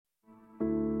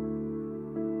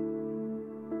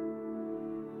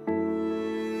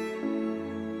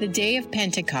The day of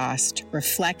Pentecost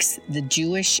reflects the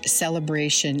Jewish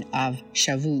celebration of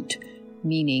Shavuot,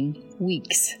 meaning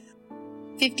weeks.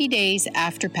 50 days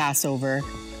after Passover,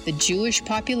 the Jewish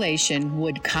population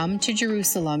would come to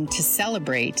Jerusalem to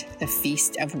celebrate the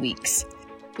Feast of Weeks,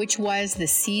 which was the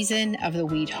season of the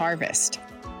wheat harvest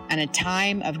and a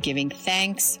time of giving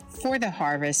thanks for the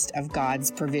harvest of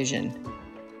God's provision.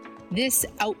 This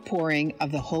outpouring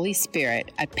of the Holy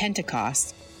Spirit at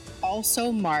Pentecost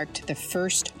also marked the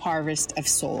first harvest of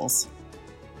souls.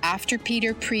 After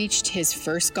Peter preached his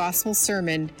first gospel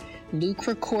sermon, Luke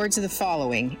records the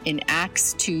following in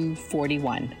Acts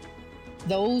 2:41.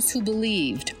 Those who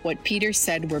believed what Peter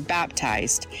said were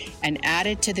baptized and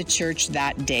added to the church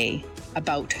that day,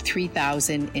 about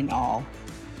 3,000 in all.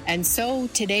 And so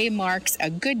today marks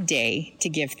a good day to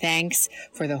give thanks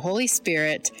for the Holy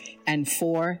Spirit and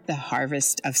for the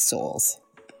harvest of souls.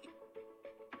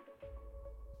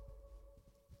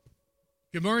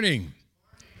 Good morning.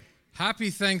 Happy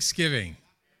Thanksgiving.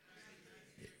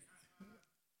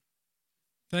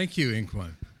 Thank you,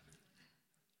 Inquan.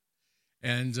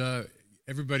 And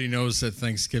everybody knows that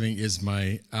Thanksgiving is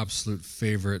my absolute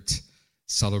favorite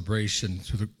celebration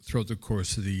throughout the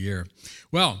course of the year.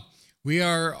 Well, we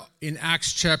are in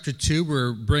Acts chapter 2.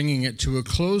 We're bringing it to a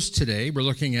close today. We're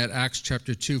looking at Acts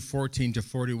chapter 2, 14 to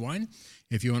 41.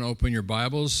 If you want to open your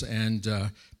Bibles and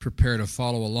prepare to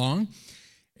follow along.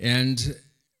 And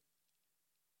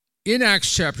in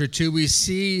Acts chapter 2, we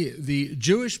see the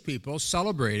Jewish people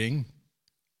celebrating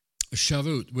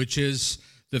Shavuot, which is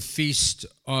the Feast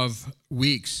of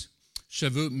Weeks.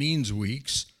 Shavuot means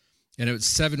weeks, and it was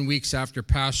 7 weeks after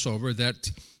Passover that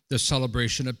the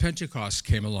celebration of Pentecost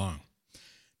came along.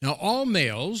 Now, all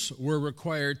males were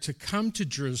required to come to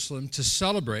Jerusalem to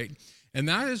celebrate, and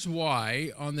that is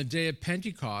why on the day of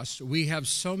Pentecost, we have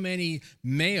so many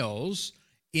men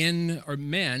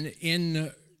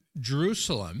in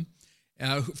Jerusalem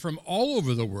from all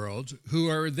over the world who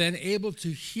are then able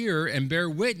to hear and bear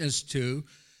witness to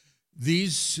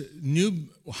these new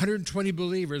 120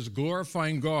 believers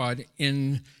glorifying God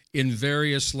in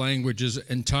various languages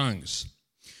and tongues.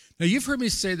 Now, you've heard me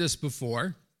say this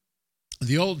before.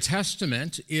 The Old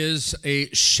Testament is a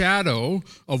shadow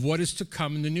of what is to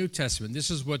come in the New Testament.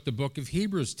 This is what the book of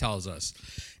Hebrews tells us.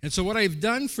 And so what I've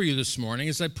done for you this morning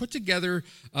is I put together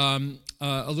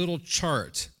a little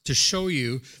chart to show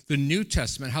you the New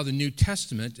Testament, how the New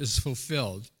Testament is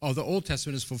fulfilled, or the Old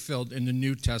Testament is fulfilled in the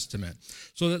New Testament.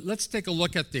 So let's take a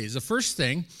look at these. The first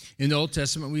thing in the Old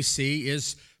Testament we see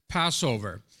is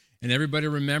Passover. And everybody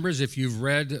remembers, if you've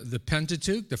read the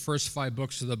Pentateuch, the first 5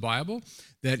 books of the Bible,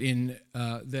 that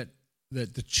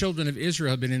the children of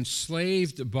Israel have been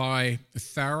enslaved by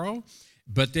Pharaoh,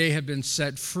 but they have been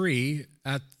set free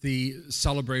at the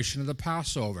celebration of the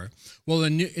Passover. Well,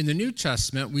 in the New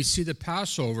Testament, we see the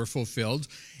Passover fulfilled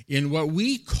in what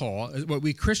we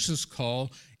Christians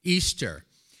call Easter.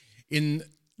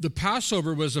 The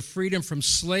Passover was a freedom from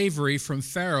slavery from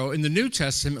Pharaoh. In the New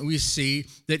Testament, we see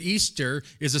that Easter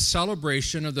is a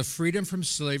celebration of the freedom from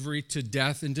slavery to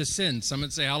death and to sin. Some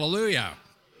would say, hallelujah.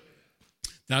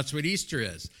 That's what Easter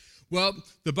is. Well,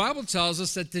 the Bible tells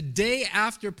us that the day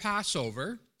after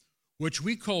Passover, which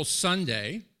we call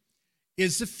Sunday,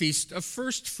 is the Feast of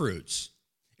First Fruits.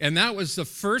 And that was the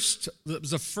first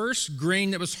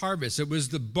grain that was harvested. It was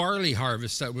the barley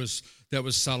harvest that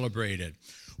was celebrated.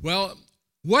 Well,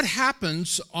 what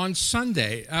happens on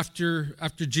Sunday after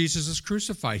Jesus is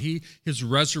crucified? He is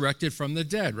resurrected from the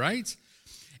dead, right?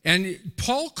 And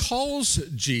Paul calls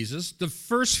Jesus the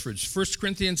first fruits. 1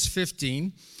 Corinthians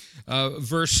 15,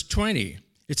 verse 20.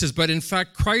 It says, but in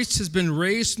fact, Christ has been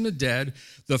raised from the dead,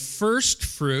 the first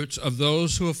fruits of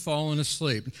those who have fallen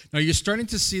asleep. Now, you're starting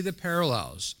to see the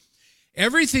parallels.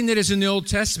 Everything that is in the Old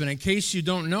Testament, in case you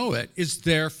don't know it, is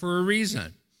there for a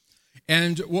reason.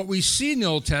 And what we see in the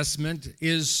Old Testament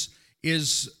is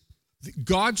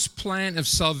God's plan of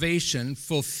salvation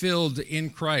fulfilled in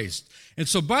Christ. And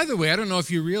so, by the way, I don't know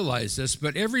if you realize this,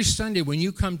 but every Sunday when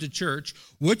you come to church,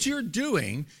 what you're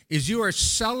doing is you are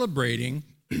celebrating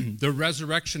the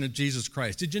resurrection of Jesus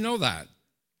Christ. Did you know that?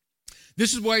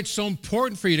 This is why it's so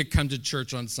important for you to come to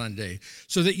church on Sunday,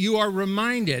 so that you are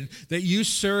reminded that you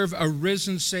serve a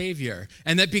risen Savior,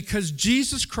 and that because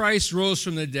Jesus Christ rose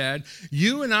from the dead,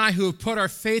 you and I who have put our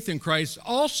faith in Christ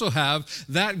also have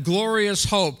that glorious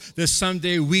hope that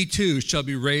someday we too shall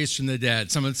be raised from the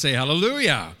dead. Someone say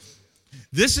hallelujah.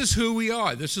 This is who we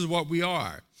are. This is what we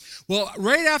are. Well,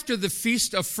 right after the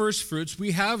Feast of First Fruits,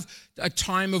 we have a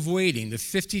time of waiting, the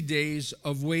 50 days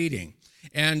of waiting.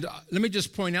 And let me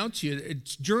just point out to you,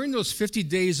 it's during those 50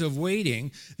 days of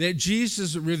waiting that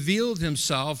Jesus revealed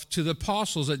himself to the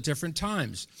apostles at different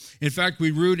times. In fact,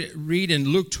 we read in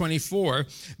Luke 24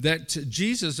 that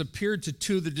Jesus appeared to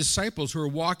two of the disciples who were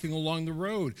walking along the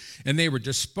road, and they were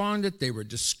despondent, they were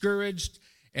discouraged,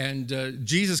 and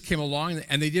Jesus came along,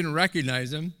 and they didn't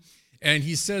recognize him. And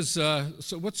he says,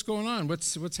 so what's going on?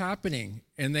 What's happening?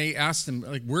 And they asked him,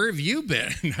 like, where have you been?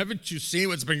 Haven't you seen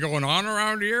what's been going on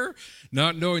around here?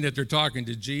 Not knowing that they're talking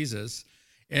to Jesus.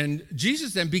 And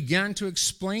Jesus then began to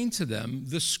explain to them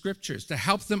the scriptures to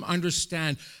help them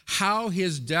understand how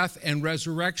his death and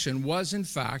resurrection was, in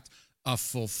fact, a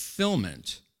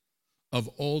fulfillment of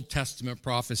Old Testament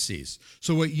prophecies.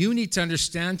 So what you need to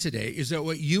understand today is that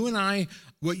what you and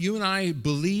I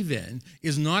believe in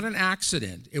is not an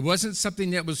accident. It wasn't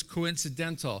something that was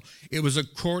coincidental. It was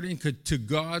according to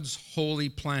God's holy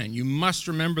plan. You must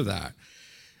remember that.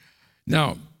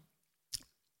 Now,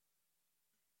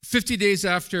 50 days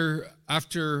after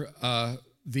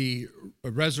the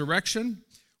resurrection,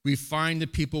 we find the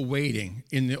people waiting.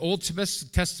 In the Old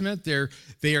Testament,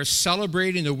 they are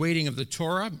celebrating the waiting of the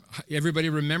Torah. Everybody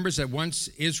remembers that once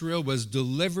Israel was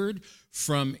delivered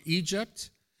from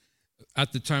Egypt,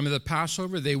 at the time of the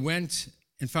Passover, they went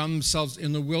and found themselves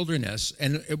in the wilderness.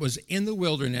 And it was in the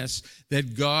wilderness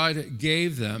that God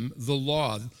gave them the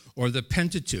law, or the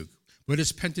Pentateuch. What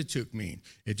does Pentateuch mean?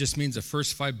 It just means the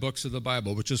first 5 books of the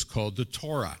Bible, which is called the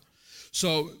Torah.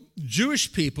 So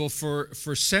Jewish people for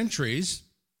centuries,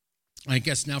 I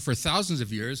guess now for thousands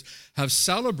of years, have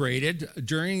celebrated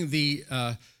during this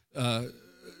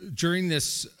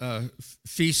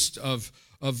feast of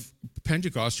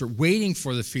Pentecost, or waiting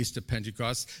for the Feast of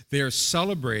Pentecost. They are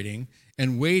celebrating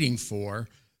and waiting for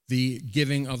the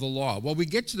giving of the law. Well, we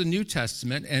get to the New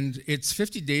Testament, and it's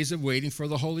 50 days of waiting for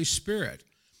the Holy Spirit.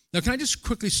 Now, can I just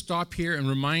quickly stop here and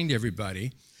remind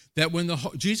everybody that when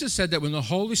Jesus said that when the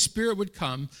Holy Spirit would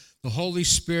come, the Holy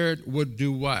Spirit would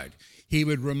do what? He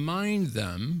would remind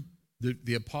them,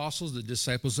 the apostles, the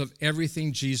disciples, of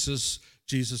everything Jesus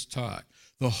taught.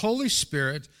 The Holy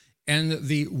Spirit and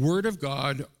the Word of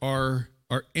God are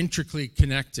intricately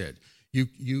connected.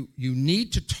 You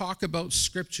need to talk about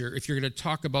Scripture if you're going to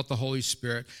talk about the Holy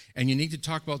Spirit, and you need to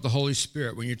talk about the Holy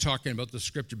Spirit when you're talking about the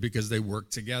Scripture, because they work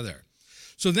together.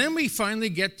 So then we finally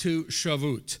get to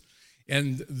Shavuot,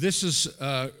 and this is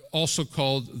also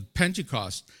called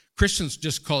Pentecost. Christians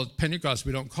just call it Pentecost.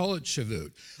 We don't call it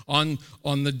Shavuot.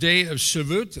 On the day of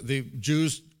Shavuot, the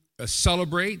Jews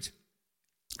celebrate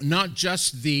not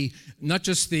just the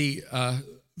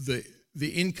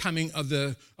incoming of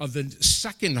the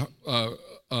second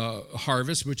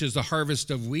harvest, which is the harvest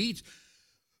of wheat,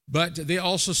 but they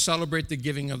also celebrate the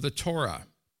giving of the Torah.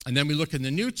 And then we look in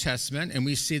the New Testament, and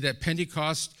we see that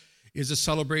Pentecost is a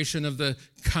celebration of the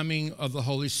coming of the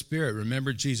Holy Spirit.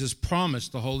 Remember, Jesus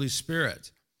promised the Holy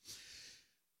Spirit.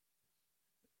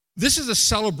 This is a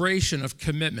celebration of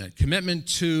commitment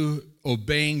to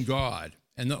obeying God.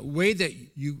 And the way that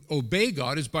you obey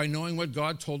God is by knowing what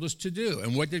God told us to do.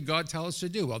 And what did God tell us to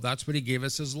do? Well, that's what he gave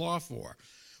us his law for.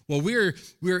 Well,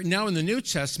 we're now in the New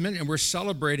Testament, and we're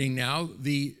celebrating now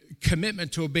the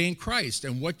commitment to obeying Christ.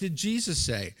 And what did Jesus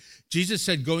say? Jesus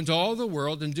said, go into all the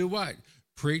world and do what?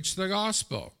 Preach the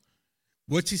gospel.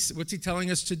 What's he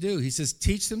telling us to do? He says,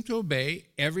 teach them to obey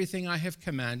everything I have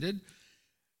commanded,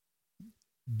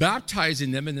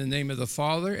 baptizing them in the name of the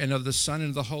Father and of the Son and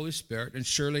of the Holy Spirit, and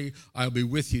surely I'll be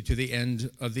with you to the end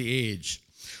of the age.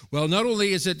 Well, not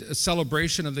only is it a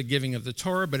celebration of the giving of the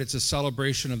Torah, but it's a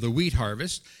celebration of the wheat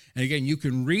harvest. And again, you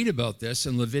can read about this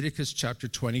in Leviticus chapter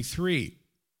 23.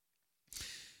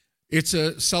 It's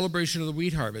a celebration of the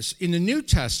wheat harvest. In the New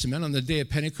Testament, on the day of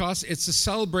Pentecost, it's a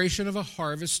celebration of a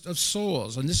harvest of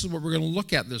souls. And this is what we're going to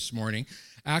look at this morning,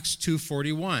 Acts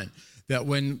 2:41, that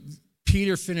when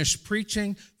Peter finished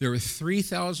preaching, there were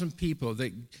 3,000 people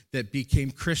that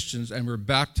became Christians and were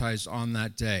baptized on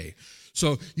that day.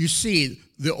 So you see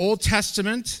the Old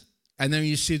Testament, and then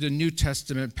you see the New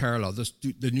Testament parallel,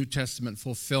 the New Testament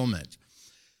fulfillment.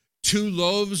 2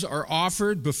 loaves are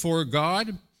offered before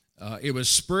God. It was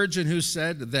Spurgeon who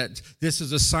said that this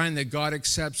is a sign that God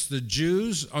accepts the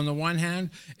Jews on the one hand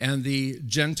and the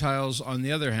Gentiles on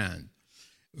the other hand.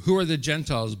 Who are the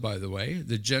Gentiles, by the way?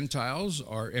 The Gentiles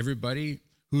are everybody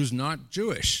who's not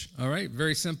Jewish. All right,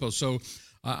 very simple. So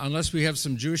unless we have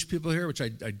some Jewish people here, which I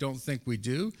don't think we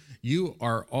do, you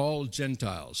are all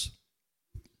Gentiles.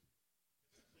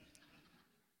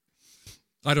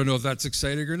 I don't know if that's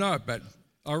exciting or not, but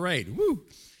all right. Woo.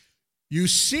 You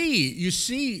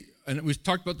see and we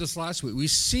talked about this last week, we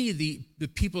see the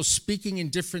people speaking in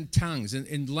different tongues and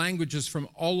in languages from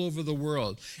all over the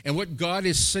world. And what God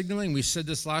is signaling, we said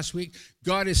this last week,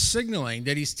 God is signaling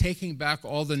that he's taking back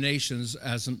all the nations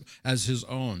as his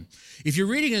own. If you're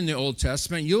reading in the Old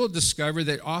Testament, you'll discover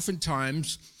that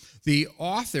oftentimes the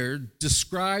author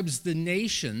describes the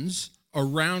nations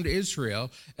around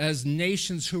Israel as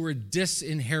nations who were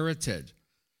disinherited.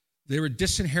 They were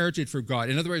disinherited for God.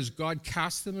 In other words, God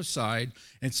cast them aside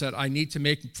and said, I need to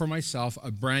make for myself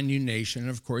a brand new nation.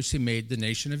 And of course, he made the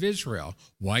nation of Israel.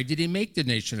 Why did he make the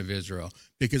nation of Israel?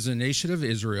 Because the nation of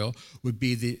Israel would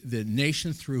be the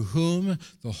nation through whom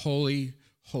the holy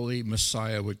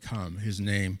Messiah would come. His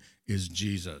name is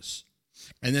Jesus.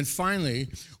 And then finally,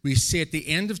 we see at the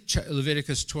end of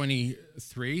Leviticus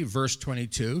 23, verse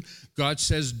 22, God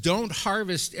says, don't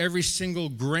harvest every single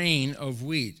grain of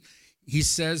wheat. He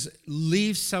says,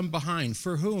 leave some behind.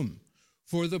 For whom?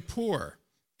 For the poor.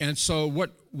 And so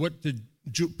what the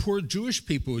poor Jewish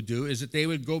people would do is that they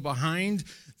would go behind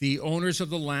the owners of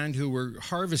the land who were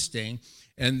harvesting,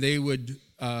 and they would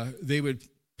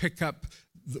pick up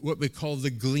what we call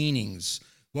the gleanings,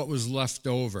 what was left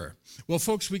over. Well,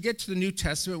 folks, we get to the New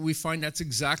Testament, we find that's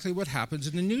exactly what happens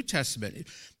in the New Testament.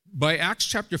 By Acts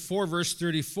chapter 4, verse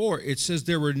 34, it says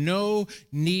there were no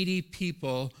needy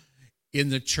people in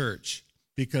the church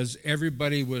because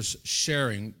everybody was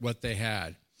sharing what they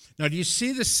had. Now, do you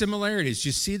see the similarities? Do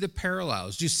you see the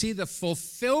parallels? Do you see the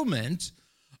fulfillment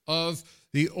of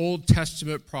the Old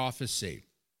Testament prophecy?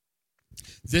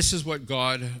 This is what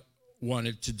God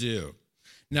wanted to do.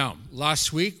 Now,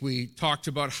 last week we talked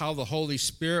about how the Holy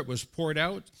Spirit was poured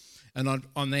out, and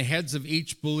on the heads of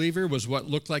each believer was what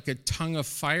looked like a tongue of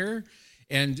fire.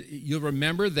 And you'll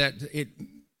remember that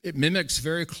it mimics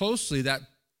very closely that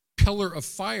pillar of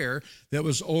fire that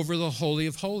was over the Holy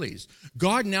of Holies.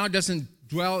 God now doesn't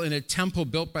dwell in a temple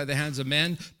built by the hands of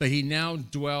men, but he now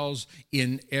dwells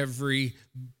in every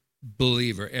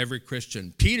believer, every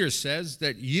Christian. Peter says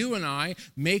that you and I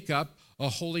make up a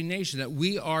holy nation, that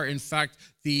we are, in fact,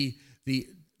 the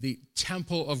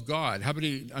temple of God. How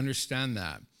many understand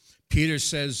that? Peter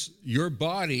says your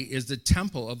body is the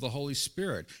temple of the Holy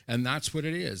Spirit, and that's what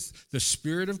it is. The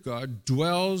Spirit of God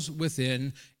dwells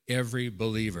within every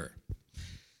believer.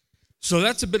 So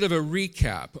that's a bit of a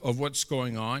recap of what's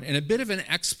going on and a bit of an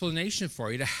explanation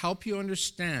for you to help you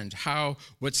understand how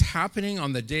what's happening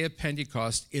on the day of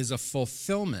Pentecost is a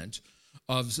fulfillment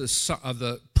of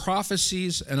the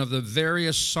prophecies and of the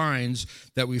various signs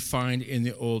that we find in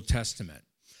the Old Testament.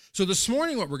 So this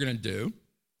morning what we're going to do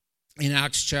in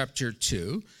Acts chapter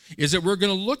 2 is that we're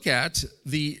going to look at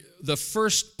the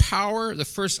first power, the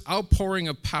first outpouring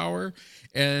of power,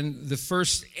 and the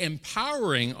first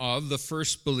empowering of the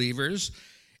first believers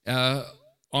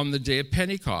on the day of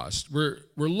Pentecost. We're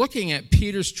looking at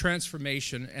Peter's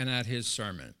transformation and at his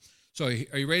sermon. So are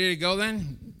you ready to go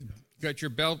then? Got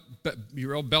your belt,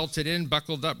 you're all belted in,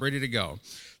 buckled up, ready to go.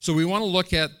 So we want to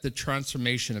look at the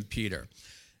transformation of Peter.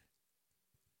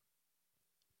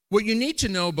 What you need to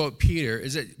know about Peter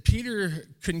is that Peter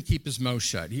couldn't keep his mouth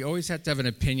shut. He always had to have an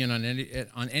opinion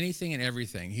on anything and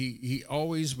everything. He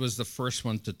always was the first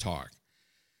one to talk.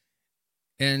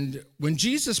 And when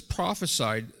Jesus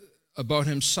prophesied about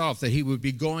himself that he would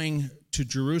be going to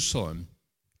Jerusalem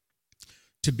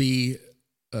to be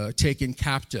taken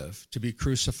captive, to be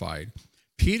crucified,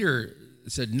 Peter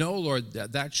said, no, Lord,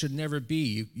 that should never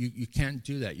be. You can't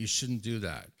do that. You shouldn't do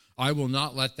that. I will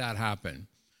not let that happen.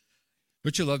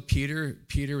 But you love Peter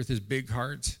with his big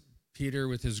heart, Peter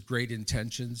with his great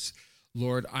intentions.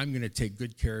 Lord, I'm going to take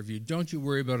good care of you. Don't you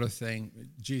worry about a thing.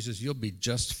 Jesus, you'll be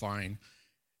just fine.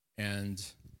 And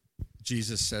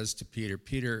Jesus says to Peter,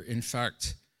 Peter, in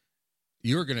fact,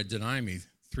 you're going to deny me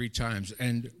 3 times.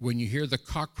 And when you hear the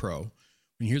cock crow,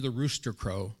 when you hear the rooster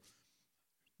crow,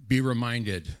 be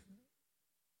reminded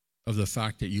of the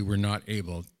fact that you were not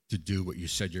able to do what you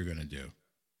said you're going to do.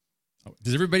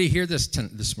 Does everybody hear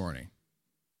this morning?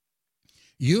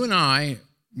 You and I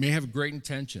may have great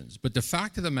intentions, but the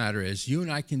fact of the matter is you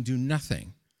and I can do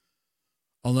nothing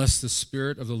unless the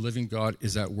Spirit of the living God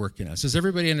is at work in us. Does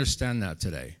everybody understand that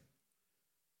today?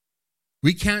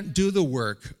 We can't do the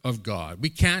work of God.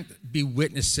 We can't be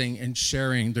witnessing and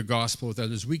sharing the gospel with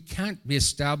others. We can't be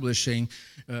establishing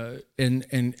and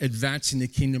advancing the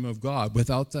kingdom of God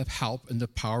without the help and the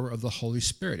power of the Holy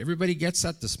Spirit. Everybody gets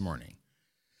that this morning?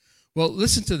 Well,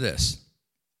 listen to this.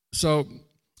 So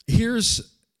here's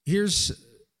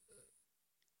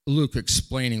Luke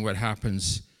explaining what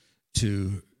happens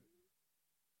to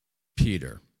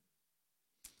Peter.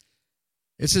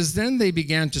 It says, then they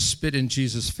began to spit in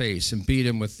Jesus' face and beat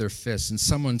him with their fists, and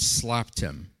someone slapped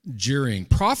him. jeering.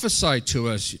 "Prophesy to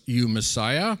us, you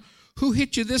Messiah. Who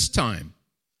hit you this time?"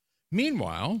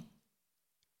 Meanwhile,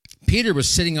 Peter was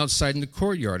sitting outside in the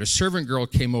courtyard. A servant girl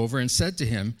came over and said to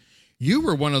him, "You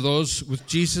were one of those with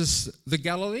Jesus the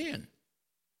Galilean."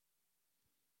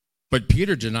 But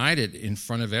Peter denied it in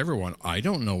front of everyone. "I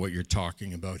don't know what you're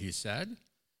talking about," he said.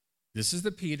 This is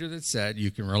the Peter that said,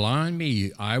 "You can rely on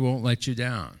me. I won't let you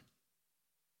down."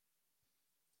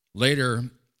 Later,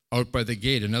 out by the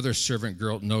gate, another servant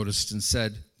girl noticed and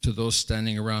said to those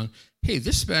standing around, "Hey,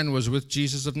 this man was with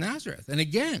Jesus of Nazareth." And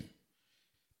again,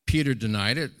 Peter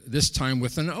denied it, this time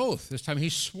with an oath. This time he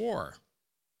swore.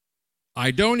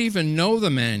 "I don't even know the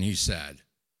man," he said.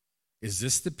 Is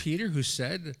this the Peter who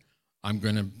said, "I'm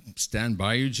going to stand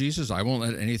by you, Jesus. I won't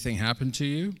let anything happen to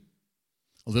you"?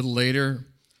 A little later,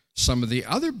 some of the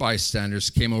other bystanders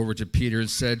came over to Peter and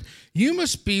said, "You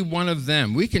must be one of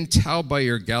them. We can tell by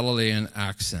your Galilean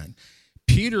accent."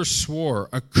 Peter swore,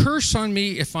 "A curse on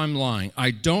me if I'm lying.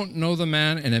 I don't know the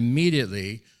man." And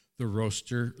immediately the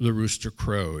rooster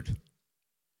crowed.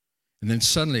 And then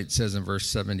suddenly, it says in verse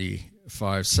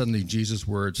 75, suddenly Jesus'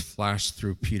 words flashed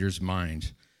through Peter's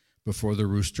mind. "Before the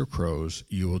rooster crows,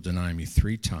 you will deny me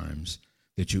 3 times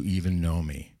that you even know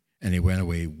me." And he went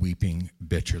away weeping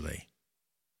bitterly.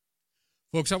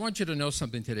 Folks, I want you to know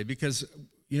something today, because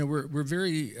we're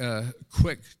very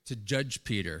quick to judge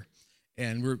Peter,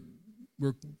 and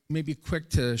we're maybe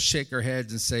quick to shake our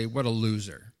heads and say, "What a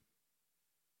loser."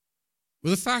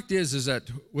 Well, the fact is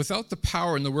that without the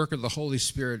power and the work of the Holy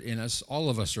Spirit in us, all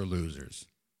of us are losers.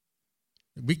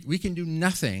 We can do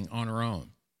nothing on our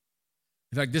own.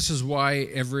 In fact, this is why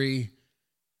every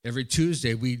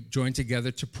Tuesday we join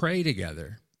together to pray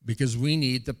together, because we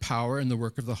need the power and the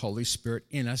work of the Holy Spirit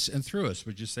in us and through us.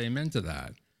 Would you say amen to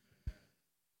that?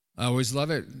 I always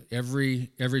love it.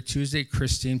 Every Tuesday,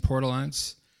 Christine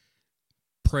Portelance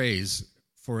prays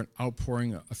for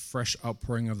a fresh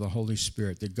outpouring of the Holy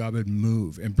Spirit, that God would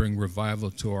move and bring revival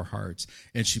to our hearts.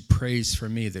 And she prays for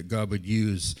me that God would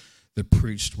use the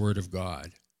preached word of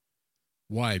God.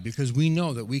 Why? Because we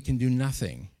know that we can do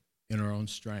nothing in our own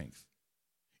strength.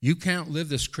 You can't live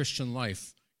this Christian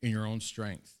life in your own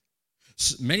strength.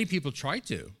 Many people try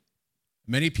to.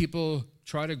 Many people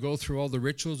try to go through all the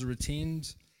rituals,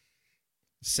 routines,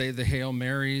 say the Hail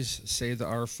Marys, say the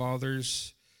Our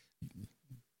Fathers,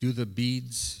 do the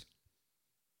beads,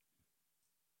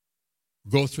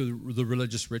 go through the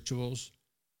religious rituals.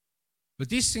 But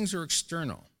these things are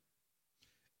external.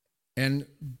 And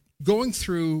going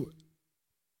through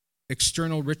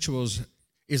external rituals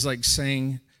is like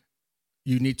saying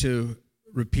you need to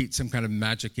repeat some kind of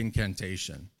magic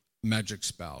incantation, magic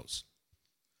spells.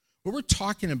 What we're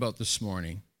talking about this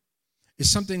morning is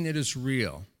something that is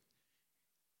real.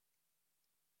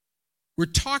 We're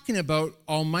talking about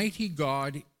Almighty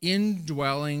God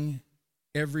indwelling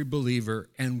every believer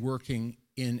and working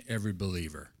in every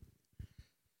believer.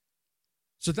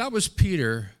 So that was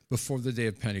Peter before the day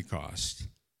of Pentecost.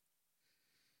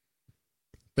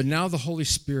 But now the Holy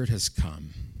Spirit has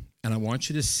come, and I want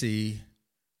you to see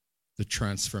the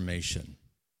transformation.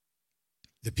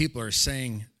 The people are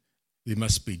saying they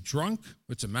must be drunk.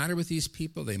 What's the matter with these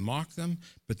people? They mock them.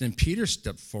 But then Peter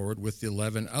stepped forward with the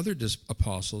 11 other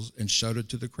apostles and shouted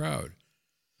to the crowd.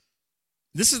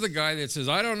 This is the guy that says,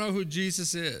 "I don't know who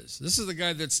Jesus is." This is the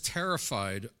guy that's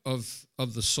terrified of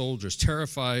the soldiers,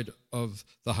 terrified of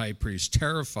the high priest,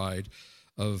 terrified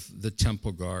of the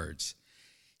temple guards.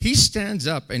 He stands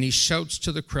up and he shouts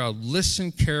to the crowd,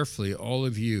 "Listen carefully, all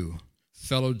of you,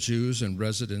 fellow Jews and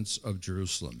residents of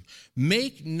Jerusalem.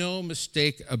 Make no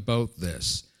mistake about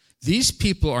this. These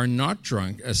people are not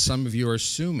drunk, as some of you are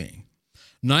assuming.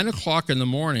 9 o'clock in the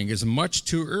morning is much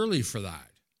too early for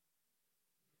that."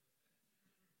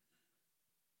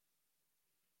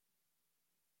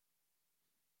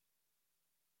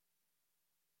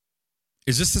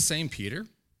 Is this the same Peter?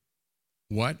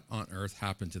 What on earth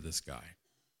happened to this guy?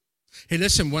 Hey,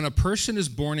 listen, when a person is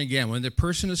born again, when the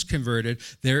person is converted,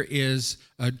 there is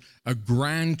a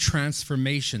grand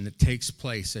transformation that takes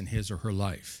place in his or her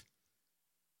life.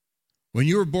 When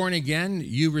you were born again,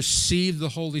 you receive the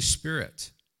Holy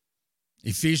Spirit.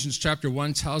 Ephesians chapter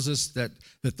 1 tells us that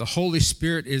the Holy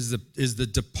Spirit is the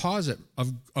deposit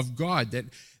of God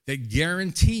that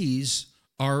guarantees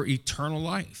our eternal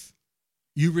life.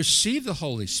 You receive the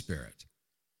Holy Spirit.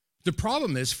 The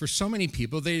problem is, for so many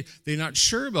people, they're not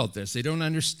sure about this. They don't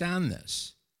understand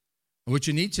this. And what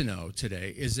you need to know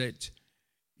today is that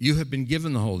you have been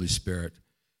given the Holy Spirit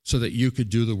so that you could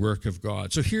do the work of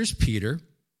God. So here's Peter,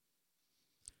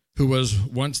 who was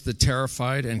once the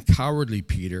terrified and cowardly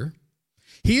Peter.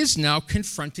 He is now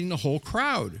confronting the whole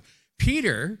crowd.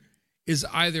 Peter is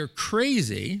either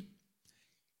crazy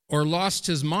or lost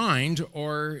his mind,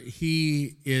 or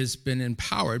he has been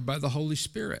empowered by the Holy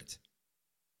Spirit.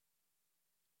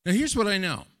 Now, here's what I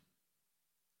know.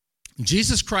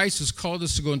 Jesus Christ has called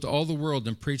us to go into all the world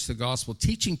and preach the gospel,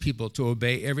 teaching people to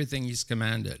obey everything he's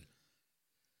commanded.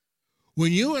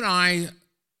 When you and I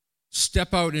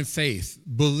step out in faith,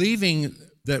 believing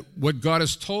that what God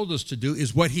has told us to do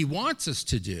is what he wants us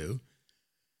to do,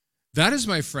 that is,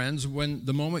 my friends, when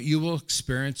the moment you will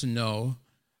experience and know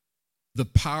the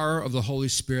power of the Holy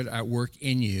Spirit at work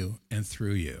in you and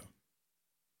through you.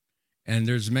 And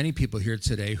there's many people here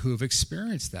today who have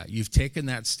experienced that. You've taken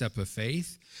that step of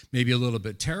faith, maybe a little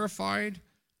bit terrified,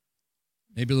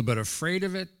 maybe a little bit afraid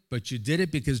of it, but you did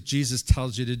it because Jesus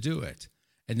tells you to do it.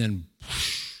 And then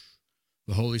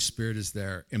the Holy Spirit is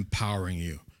there empowering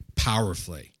you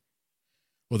powerfully.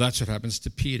 Well, that's what happens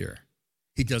to Peter.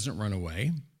 He doesn't run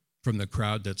away from the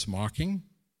crowd that's mocking.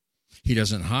 He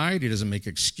doesn't hide. He doesn't make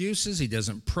excuses. He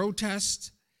doesn't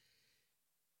protest.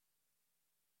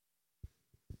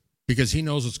 Because he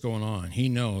knows what's going on. He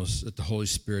knows that the Holy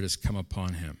Spirit has come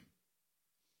upon him.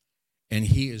 And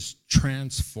he is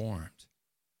transformed.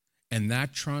 And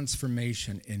that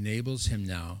transformation enables him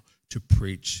now to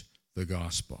preach the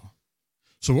gospel.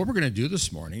 So what we're going to do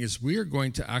this morning is we are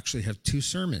going to actually have 2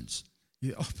 sermons.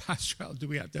 Oh, Pastor Al, do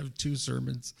we have to have 2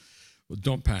 sermons? Well,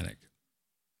 don't panic.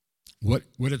 What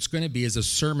it's going to be is a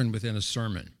sermon within a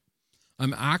sermon.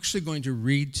 I'm actually going to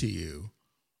read to you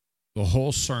the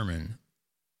whole sermon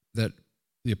that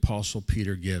the Apostle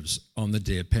Peter gives on the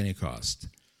day of Pentecost.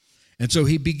 And so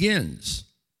he begins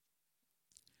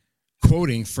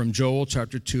quoting from Joel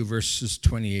chapter 2, verses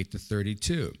 28 to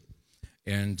 32.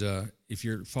 And if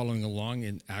you're following along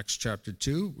in Acts chapter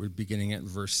 2, we're beginning at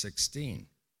verse 16.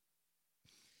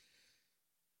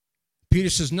 Peter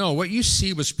says, no, what you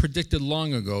see was predicted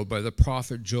long ago by the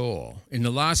prophet Joel. In the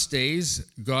last days,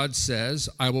 God says,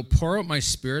 I will pour out my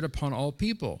spirit upon all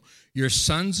people. Your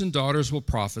sons and daughters will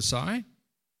prophesy.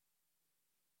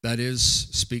 That is,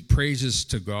 speak praises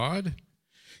to God.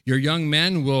 Your young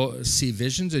men will see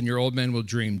visions, and your old men will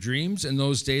dream dreams. In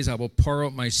those days, I will pour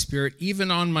out my spirit even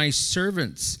on my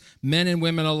servants, men and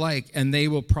women alike, and they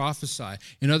will prophesy.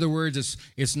 In other words,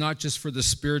 it's not just for the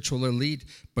spiritual elite,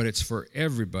 but it's for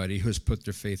everybody who has put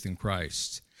their faith in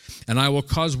Christ. And I will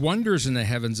cause wonders in the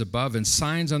heavens above and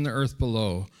signs on the earth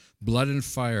below, blood and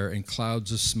fire and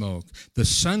clouds of smoke. The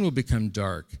sun will become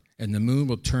dark, and the moon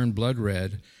will turn blood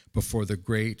red before the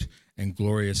great and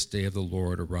glorious day of the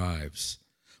Lord arrives.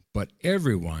 But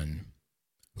everyone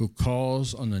who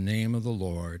calls on the name of the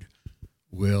Lord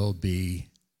will be.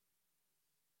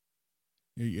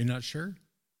 You're not sure?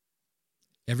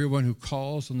 Everyone who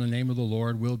calls on the name of the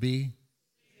Lord will be?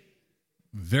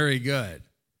 Very good.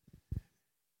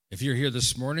 If you're here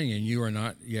this morning and you are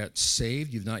not yet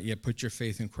saved, you've not yet put your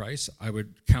faith in Christ, I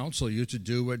would counsel you to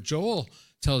do what Joel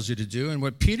tells you to do and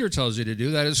what Peter tells you to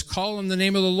do. That is, call on the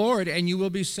name of the Lord and you will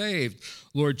be saved.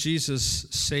 Lord Jesus,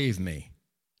 save me.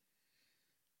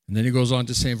 And then he goes on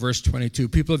to say in verse 22,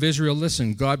 people of Israel,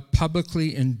 listen, God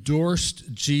publicly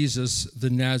endorsed Jesus the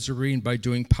Nazarene by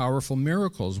doing powerful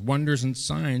miracles, wonders, and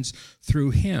signs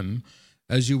through him,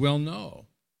 as you well know.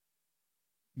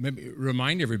 Maybe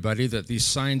remind everybody that these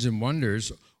signs and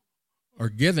wonders are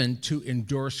given to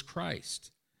endorse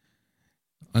Christ.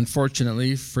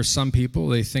 Unfortunately, for some people,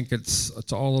 they think it's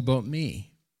all about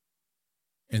me.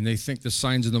 And they think the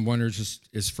signs and the wonders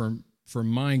is for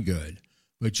my good.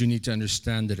 But you need to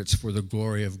understand that it's for the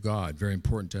glory of God. Very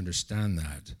important to understand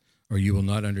that. Or you will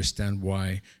not understand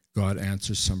why God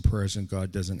answers some prayers and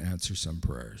God doesn't answer some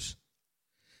prayers.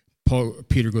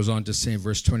 Peter goes on to say in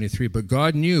verse 23, but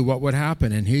God knew what would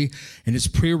happen, and his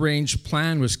prearranged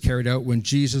plan was carried out when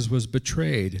Jesus was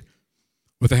betrayed.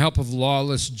 With the help of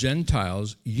lawless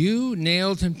Gentiles, you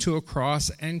nailed him to a cross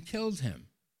and killed him.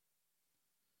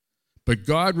 But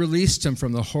God released him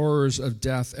from the horrors of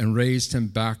death and raised him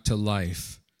back to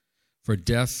life, for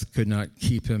death could not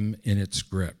keep him in its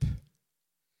grip.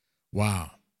 Wow.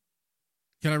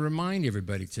 Can I remind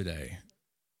everybody today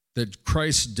that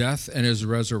Christ's death and his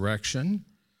resurrection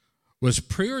was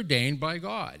preordained by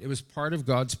God? It was part of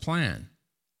God's plan.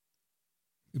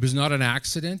 It was not an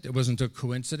accident. It wasn't a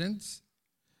coincidence.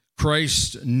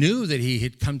 Christ knew that he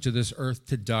had come to this earth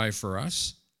to die for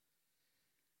us.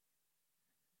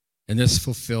 And this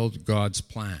fulfilled God's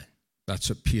plan. That's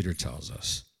what Peter tells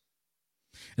us.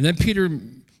 And then Peter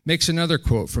makes another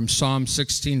quote from Psalm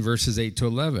 16, verses 8 to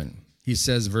 11. He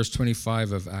says, verse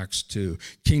 25 of Acts 2,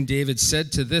 King David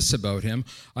said to this about him,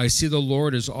 I see the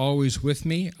Lord is always with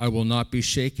me. I will not be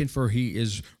shaken, for he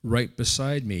is right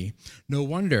beside me. No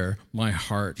wonder my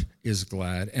heart is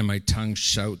glad and my tongue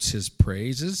shouts his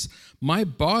praises. My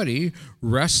body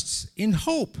rests in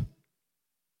hope.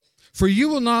 For you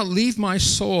will not leave my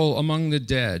soul among the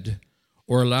dead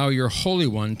or allow your Holy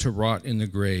One to rot in the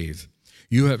grave.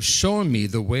 You have shown me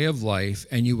the way of life,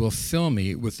 and you will fill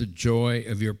me with the joy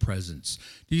of your presence.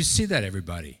 Do you see that,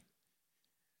 everybody?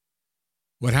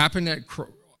 What happened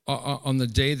on the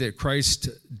day that Christ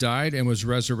died and was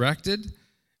resurrected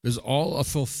is all a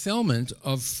fulfillment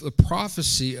of the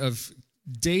prophecy of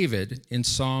David in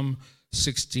Psalm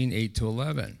 16,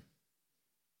 8-11.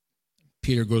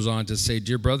 Peter goes on to say,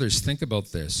 dear brothers, think about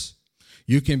this.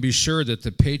 You can be sure that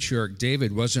the patriarch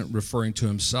David wasn't referring to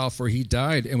himself, for he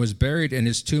died and was buried, and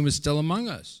his tomb is still among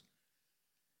us.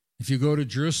 If you go to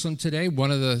Jerusalem today,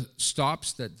 one of the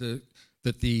stops that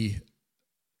the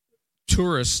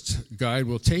tourist guide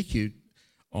will take you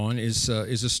on is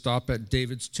a stop at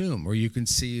David's tomb, where you can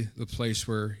see the place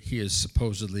where he is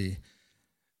supposedly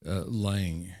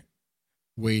lying,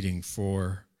 waiting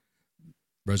for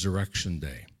Resurrection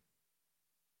Day.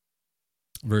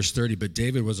 Verse 30, but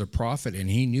David was a prophet, and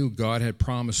he knew God had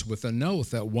promised with an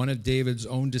oath that one of David's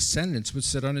own descendants would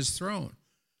sit on his throne.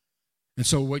 And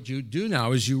so what you do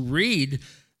now is you read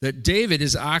that David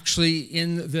is actually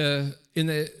in the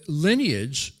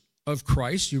lineage of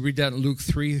Christ. You read that in Luke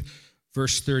 3,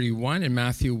 verse 31, and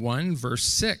Matthew 1, verse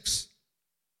 6.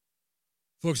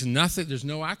 Folks, there's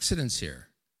no accidents here.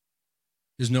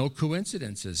 There's no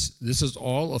coincidences. This is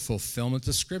all a fulfillment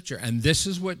of Scripture. And this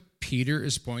is what Peter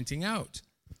is pointing out.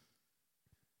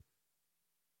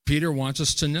 Peter wants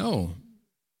us to know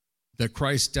that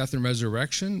Christ's death and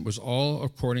resurrection was all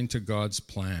according to God's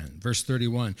plan. Verse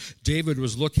 31, David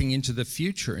was looking into the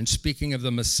future and speaking of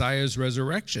the Messiah's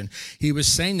resurrection. He was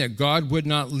saying that God would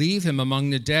not leave him among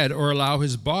the dead or allow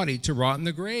his body to rot in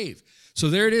the grave. So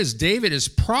there it is. David is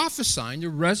prophesying the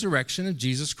resurrection of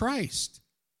Jesus Christ.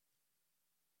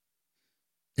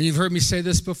 And you've heard me say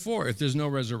this before. If there's no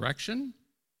resurrection,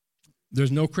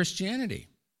 there's no Christianity.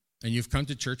 And you've come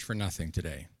to church for nothing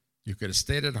today. You could have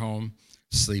stayed at home,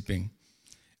 sleeping,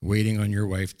 waiting on your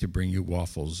wife to bring you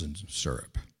waffles and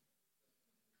syrup.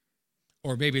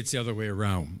 Or maybe it's the other way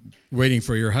around, waiting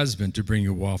for your husband to bring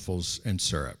you waffles and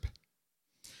syrup.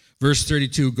 Verse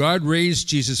 32, God raised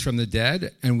Jesus from the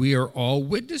dead, and we are all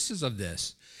witnesses of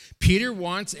this. Peter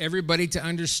wants everybody to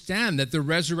understand that the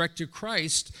resurrected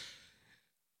Christ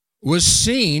was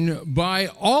seen by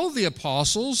all the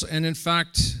apostles, and in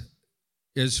fact,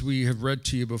 as we have read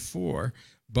to you before,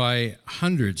 by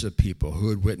hundreds of people who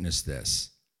had witnessed this.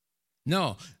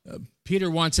 No,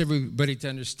 Peter wants everybody to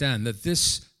understand that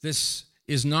this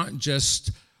is not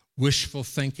just wishful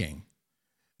thinking.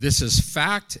 This is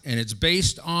fact, and it's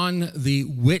based on the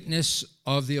witness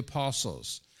of the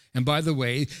apostles. And by the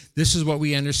way, this is what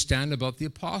we understand about the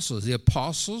apostles. The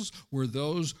apostles were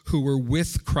those who were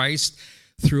with Christ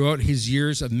throughout his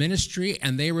years of ministry,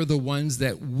 and they were the ones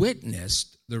that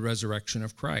witnessed the resurrection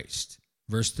of Christ.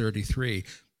 Verse 33,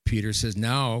 Peter says,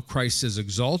 now Christ is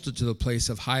exalted to the place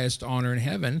of highest honor in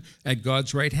heaven at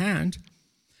God's right hand,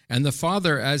 and the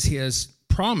Father, as he has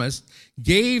promised,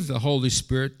 gave the Holy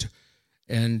Spirit,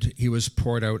 and he was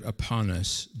poured out upon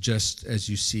us, just as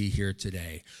you see here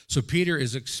today. So Peter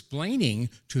is explaining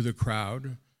to the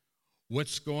crowd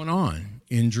what's going on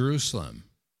in Jerusalem.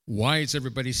 Why is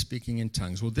everybody speaking in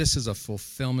tongues? Well, this is a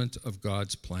fulfillment of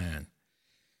God's plan.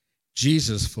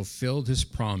 Jesus fulfilled his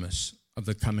promise of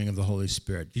the coming of the Holy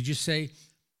Spirit. Did you say,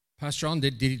 Pastor John,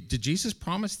 did Jesus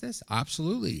promise this?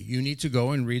 Absolutely. You need to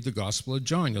go and read the Gospel of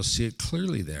John. You'll see it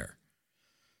clearly there.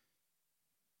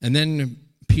 And then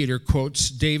Peter quotes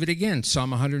David again,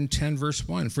 Psalm 110, verse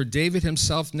 1. For David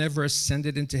himself never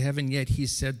ascended into heaven, yet he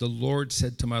said, the Lord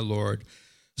said to my Lord,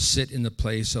 sit in the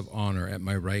place of honor at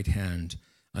my right hand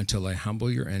until I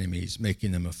humble your enemies,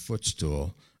 making them a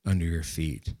footstool under your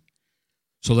feet.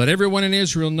 So let everyone in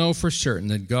Israel know for certain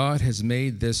that God has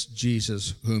made this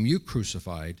Jesus, whom you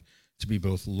crucified, to be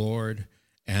both Lord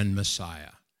and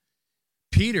Messiah.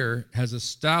 Peter has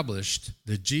established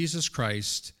that Jesus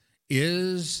Christ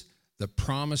is the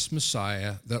promised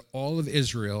Messiah that all of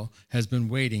Israel has been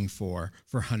waiting for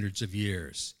hundreds of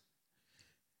years.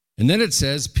 And then it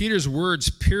says, Peter's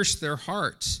words pierced their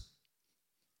hearts.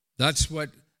 That's what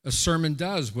a sermon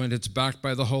does when it's backed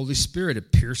by the Holy Spirit.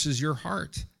 It pierces your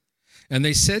heart. And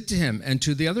they said to him and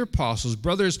to the other apostles,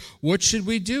 brothers, what should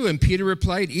we do? And Peter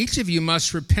replied, each of you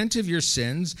must repent of your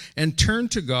sins and turn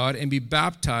to God and be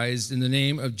baptized in the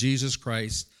name of Jesus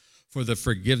Christ for the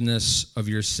forgiveness of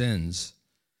your sins.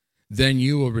 then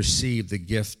you will receive the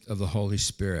gift of the Holy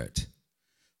Spirit.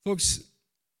 Folks,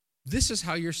 this is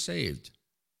how you're saved.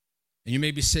 And you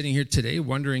may be sitting here today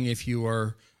wondering if you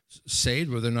are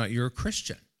saved, whether or not you're a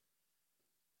Christian.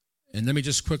 And let me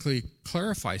just quickly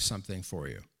clarify something for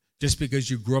you. Just because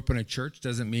you grew up in a church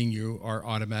doesn't mean you are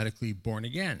automatically born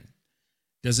again.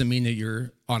 Doesn't mean that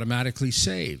you're automatically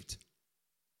saved.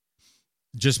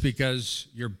 Just because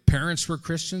your parents were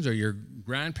Christians or your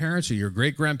grandparents or your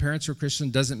great-grandparents were Christian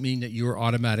doesn't mean that you are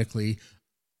automatically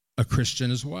a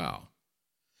Christian as well.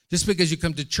 Just because you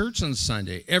come to church on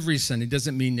Sunday, every Sunday,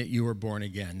 doesn't mean that you were born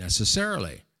again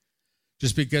necessarily.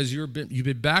 Just because you've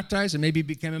been baptized and maybe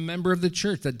became a member of the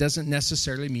church, that doesn't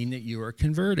necessarily mean that you are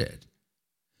converted.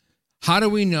 How do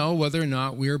we know whether or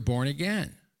not we are born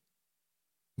again?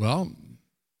 Well,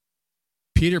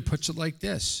 Peter puts it like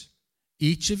this.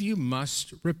 Each of you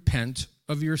must repent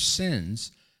of your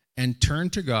sins and turn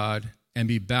to God and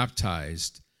be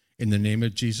baptized in the name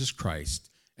of Jesus Christ,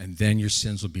 and then your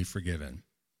sins will be forgiven.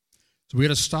 So we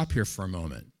got to stop here for a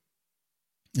moment.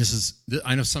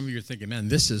 I know some of you are thinking, man,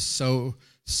 this is so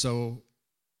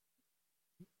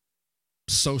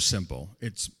simple.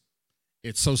 It's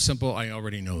so simple, I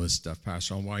already know this stuff,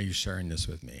 Pastor. Why are you sharing this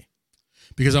with me?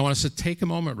 Because I want us to take a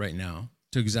moment right now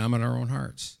to examine our own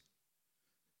hearts,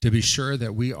 to be sure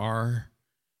that we are,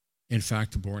 in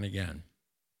fact, born again,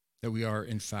 that we are,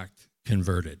 in fact,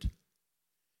 converted.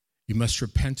 You must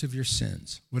repent of your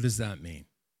sins. What does that mean?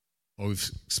 Well,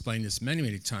 we've explained this many,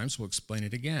 many times. We'll explain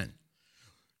it again.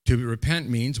 To repent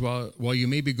means, while you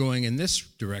may be going in this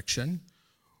direction,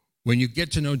 when you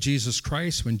get to know Jesus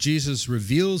Christ, when Jesus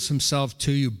reveals himself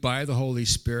to you by the Holy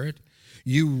Spirit,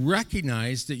 you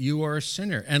recognize that you are a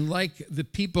sinner. And like the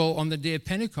people on the day of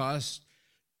Pentecost,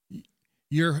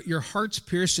 your heart's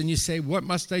pierced and you say, what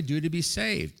must I do to be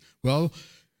saved? Well,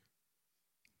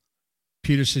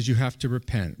 Peter says you have to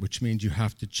repent, which means you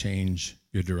have to change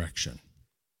your direction.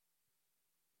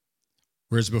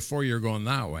 Whereas before you're going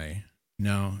that way,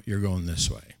 now you're going this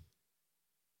way.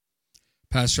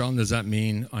 Pastor Allen, does that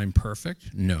mean I'm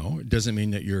perfect? No, it doesn't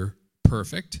mean that you're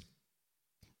perfect.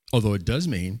 Although it does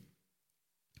mean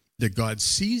that God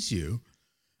sees you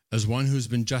as one who's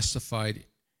been justified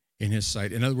in his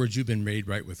sight. In other words, you've been made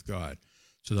right with God.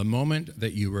 So the moment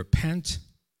that you repent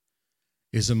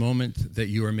is a moment that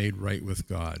you are made right with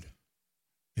God.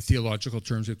 In theological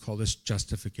terms, we call this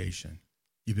justification.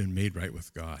 You've been made right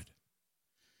with God.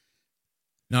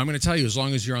 Now, I'm going to tell you, as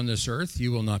long as you're on this earth,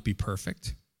 you will not be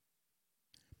perfect.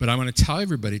 But I'm going to tell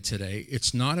everybody today,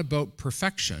 it's not about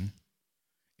perfection.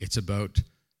 It's about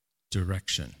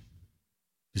direction.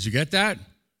 Did you get that?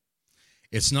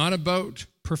 It's not about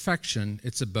perfection.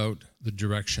 It's about the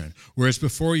direction. Whereas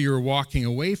before you were walking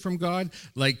away from God,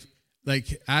 like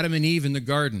Adam and Eve in the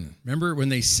garden. Remember when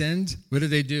they sinned? What did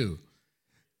they do?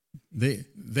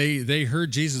 They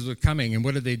heard Jesus was coming, and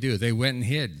what did they do? They went and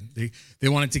hid. They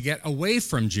wanted to get away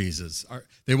from Jesus.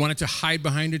 They wanted to hide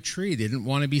behind a tree. They didn't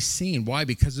want to be seen. Why?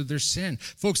 Because of their sin.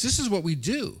 Folks, this is what we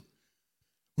do.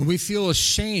 When we feel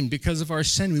ashamed because of our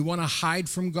sin, we want to hide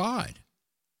from God.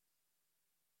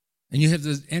 And you have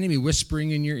the enemy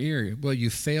whispering in your ear, well, you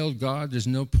failed God. There's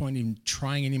no point in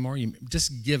trying anymore. You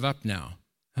just give up now.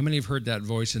 How many have heard that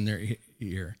voice in their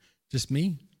ear? Just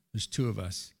me? There's two of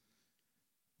us.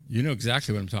 You know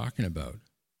exactly what I'm talking about.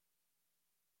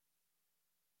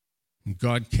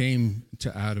 God came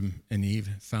to Adam and Eve,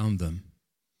 found them.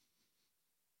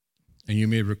 And you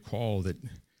may recall that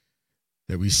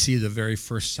we see the very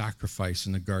first sacrifice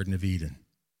in the Garden of Eden.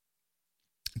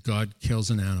 God kills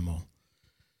an animal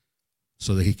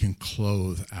so that he can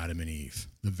clothe Adam and Eve,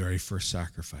 the very first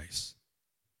sacrifice.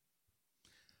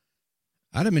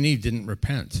 Adam and Eve didn't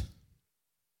repent.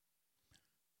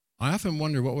 I often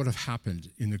wonder what would have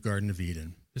happened in the Garden of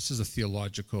Eden. This is a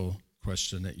theological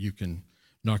question that you can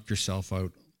knock yourself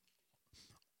out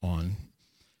on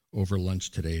over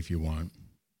lunch today if you want.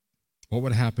 What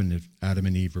would happen if Adam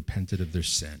and Eve repented of their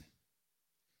sin?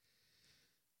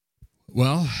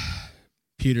 Well,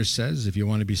 Peter says if you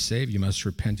want to be saved, you must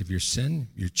repent of your sin.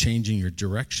 You're changing your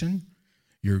direction.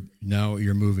 You're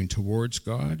moving towards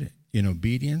God in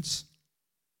obedience.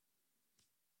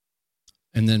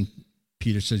 And then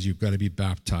Peter says you've got to be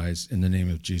baptized in the name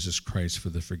of Jesus Christ for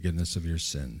the forgiveness of your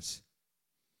sins.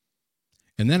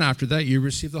 And then after that, you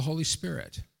receive the Holy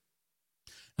Spirit.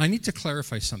 I need to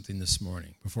clarify something this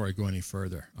morning before I go any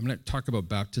further. I'm going to talk about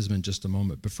baptism in just a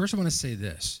moment. But first I want to say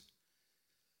this.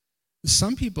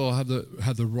 Some people have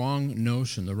the wrong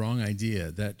notion, the wrong idea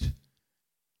that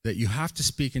you have to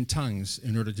speak in tongues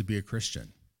in order to be a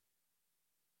Christian.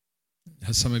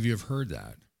 Some of you have heard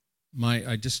that.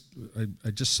 I just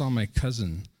saw my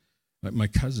cousins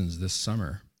this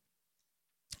summer,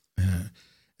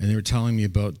 And they were telling me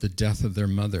about the death of their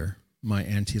mother, my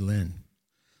Auntie Lynn.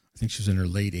 I think she was in her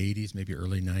late 80s, maybe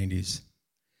early 90s.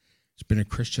 She's been a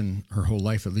Christian her whole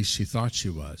life, at least she thought she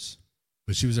was.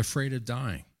 But she was afraid of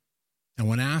dying. And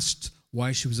when asked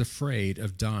why she was afraid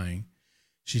of dying,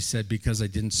 she said, because I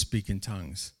didn't speak in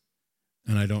tongues.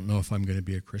 And I don't know if I'm going to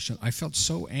be a Christian. I felt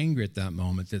so angry at that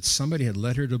moment that somebody had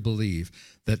led her to believe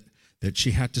that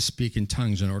she had to speak in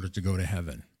tongues in order to go to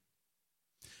heaven.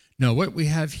 Now, what we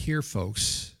have here,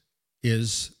 folks,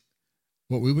 is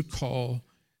what we would call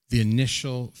the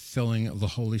initial filling of the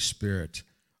Holy Spirit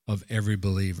of every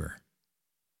believer.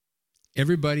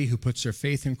 Everybody who puts their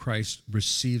faith in Christ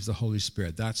receives the Holy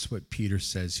Spirit. That's what Peter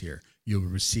says here. You will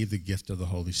receive the gift of the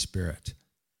Holy Spirit.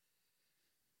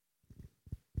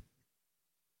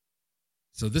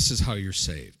 So this is how you're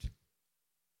saved.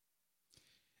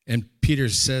 And Peter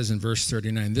says in verse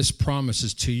 39, this promise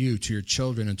is to you, to your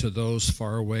children, and to those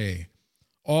far away,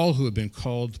 all who have been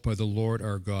called by the Lord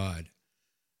our God.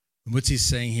 And what's he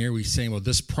saying here? He's saying, well,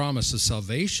 this promise of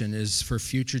salvation is for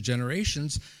future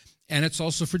generations, and it's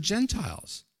also for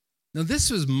Gentiles. Now,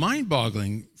 this was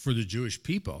mind-boggling for the Jewish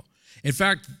people. In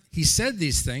fact, he said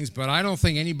these things, but I don't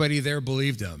think anybody there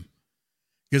believed him.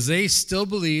 Because they still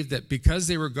believed that because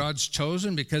they were God's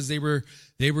chosen, because they were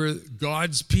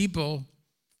God's people,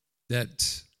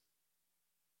 that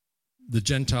the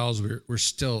Gentiles were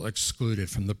still excluded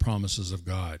from the promises of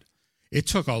God. It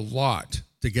took a lot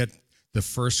to get the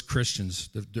first Christians,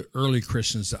 the early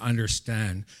Christians, to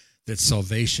understand that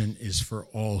salvation is for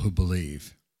all who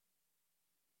believe.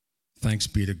 Thanks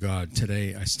be to God.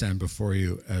 Today I stand before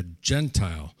you, a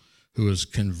Gentile who is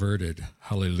converted.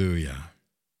 Hallelujah.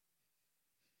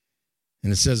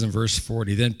 And it says in verse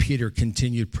 40, then Peter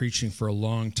continued preaching for a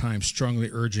long time, strongly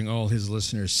urging all his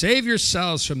listeners, save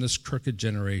yourselves from this crooked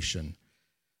generation.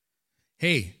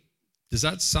 Hey, does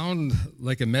that sound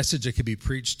like a message that could be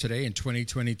preached today in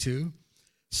 2022?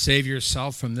 Save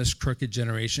yourself from this crooked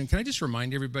generation. Can I just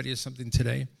remind everybody of something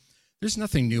today? There's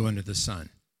nothing new under the sun.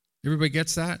 Everybody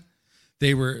gets that?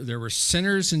 There were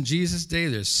sinners in Jesus' day.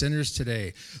 There's sinners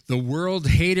today. The world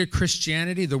hated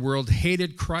Christianity. The world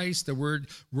hated Christ. The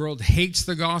world hates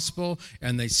the gospel,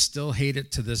 and they still hate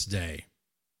it to this day.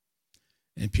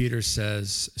 And Peter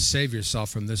says, save yourself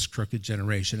from this crooked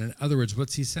generation. In other words,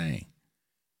 what's he saying?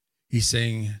 He's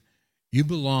saying, you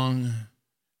belong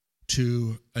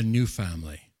to a new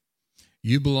family.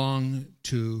 You belong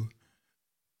to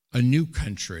a new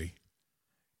country.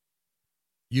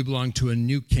 You belong to a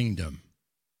new kingdom.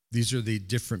 These are the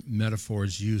different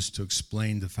metaphors used to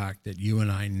explain the fact that you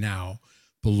and I now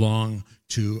belong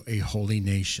to a holy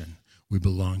nation. We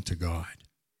belong to God.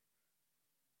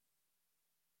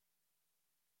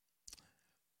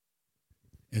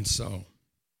 And so,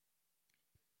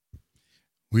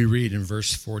 we read in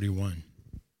verse 41,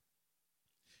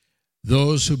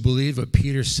 those who believed what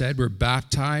Peter said were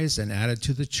baptized and added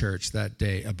to the church that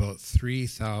day, about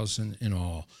 3,000 in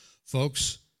all.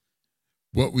 Folks,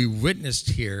 what we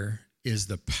witnessed here is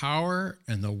the power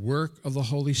and the work of the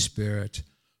Holy Spirit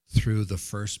through the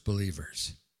first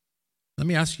believers. Let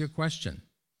me ask you a question.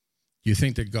 Do you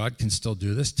think that God can still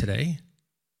do this today?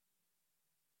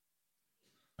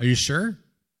 Are you sure?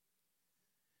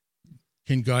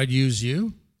 Can God use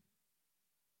you?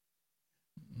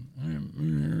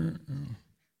 I'm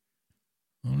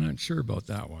not sure about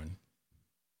that one.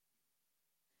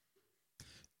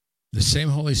 The same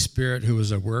Holy Spirit who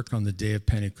was at work on the day of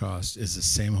Pentecost is the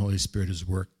same Holy Spirit who's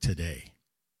worked today.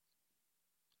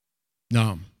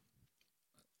 Now,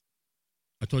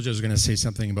 I told you I was going to say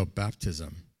something about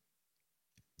baptism.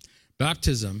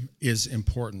 Baptism is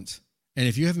important. And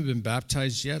if you haven't been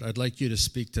baptized yet, I'd like you to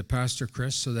speak to Pastor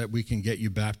Chris so that we can get you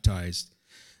baptized.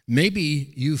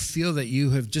 Maybe you feel that you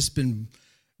have just been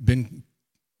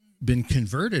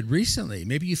converted recently.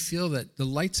 Maybe you feel that the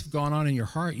lights have gone on in your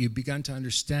heart. You've begun to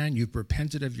understand. You've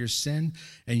repented of your sin,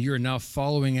 and you're now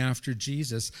following after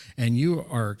Jesus, and you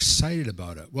are excited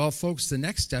about it. Well, folks, the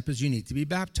next step is you need to be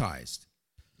baptized.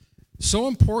 So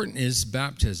important is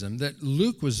baptism that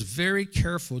Luke was very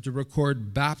careful to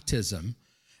record baptism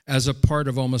as a part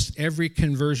of almost every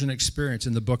conversion experience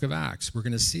in the book of Acts. We're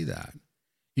going to see that.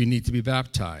 You need to be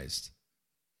baptized.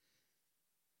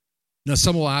 Now,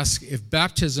 some will ask, if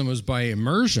baptism was by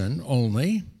immersion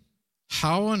only,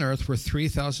 how on earth were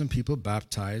 3,000 people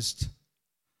baptized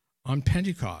on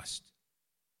Pentecost?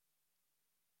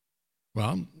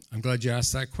 Well, I'm glad you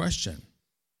asked that question.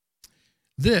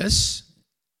 This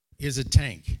is a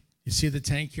tank. You see the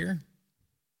tank here?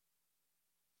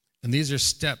 And these are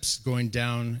steps going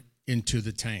down into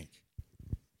the tank.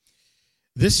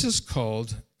 This is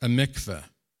called a mikveh.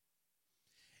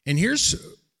 And here's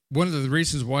one of the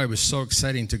reasons why it was so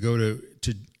exciting to go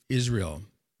to Israel,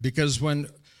 because when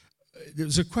there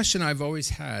was a question I've always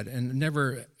had and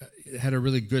never had a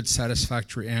really good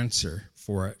satisfactory answer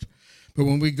for it. But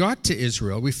when we got to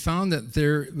Israel, we found that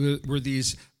there were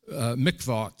these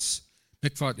mikvahs.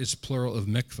 Mikvah is plural of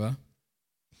mikvah.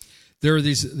 There are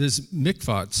these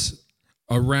mikvahs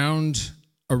around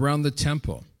the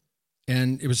temple.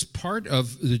 And it was part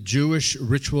of the Jewish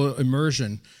ritual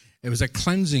immersion. It was a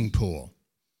cleansing pool.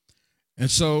 And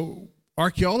so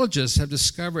archaeologists have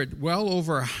discovered well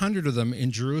over 100 of them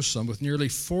in Jerusalem, with nearly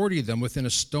 40 of them within a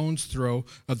stone's throw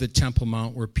of the Temple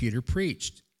Mount where Peter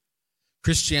preached.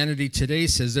 Christianity Today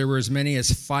says there were as many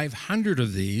as 500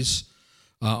 of these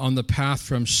on the path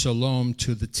from Shalom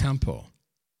to the temple.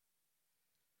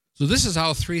 So this is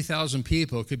how 3,000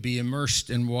 people could be immersed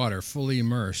in water, fully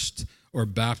immersed or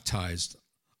baptized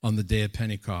on the day of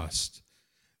Pentecost.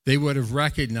 They would have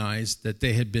recognized that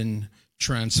they had been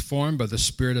transformed by the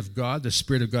Spirit of God. The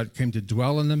Spirit of God came to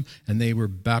dwell in them, and they were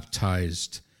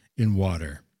baptized in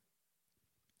water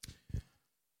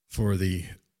for the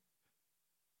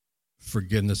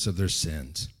forgiveness of their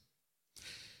sins.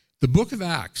 The book of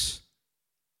Acts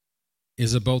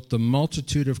is about the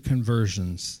multitude of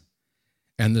conversions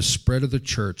and the spread of the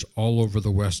church all over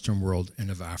the Western world and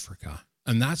of Africa.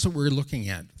 And that's what we're looking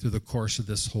at through the course of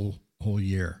this whole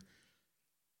year.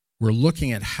 We're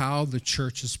looking at how the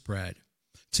church is spread.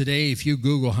 Today, if you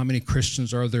Google how many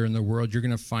Christians are there in the world, you're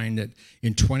going to find that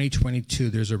in 2022,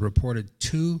 there's a reported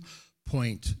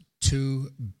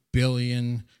 2.2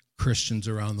 billion Christians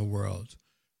around the world.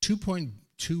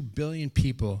 2.2 billion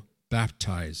people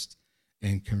baptized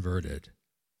and converted.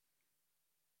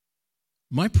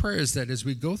 My prayer is that as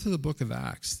we go through the book of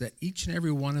Acts, that each and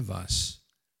every one of us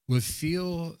would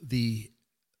feel the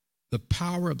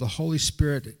power of the Holy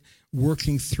Spirit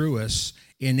working through us,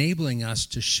 enabling us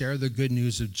to share the good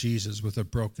news of Jesus with a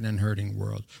broken and hurting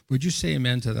world. Would you say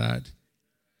amen to that?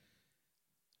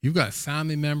 You've got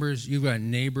family members, you've got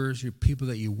neighbors, your people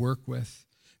that you work with,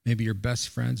 maybe your best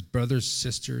friends, brothers,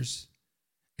 sisters,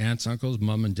 aunts, uncles,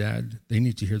 mom and dad. They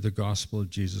need to hear the gospel of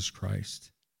Jesus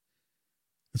Christ.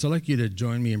 And so I'd like you to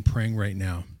join me in praying right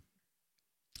now.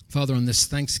 Father, on this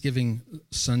Thanksgiving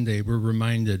Sunday, we're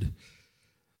reminded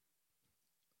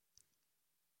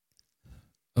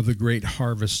of the great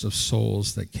harvest of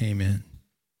souls that came in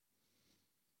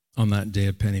on that day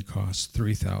of Pentecost,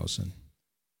 3,000.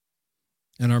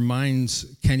 And our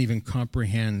minds can't even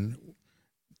comprehend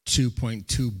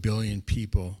 2.2 billion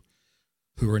people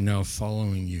who are now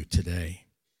following you today.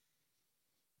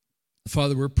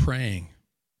 Father, we're praying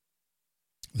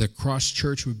that Cross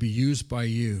Church would be used by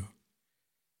you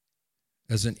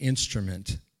as an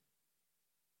instrument,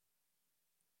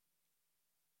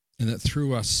 and that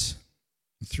through us,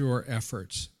 through our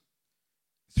efforts,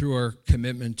 through our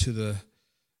commitment to the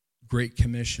Great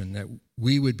Commission, that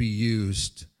we would be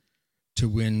used to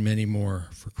win many more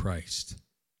for Christ.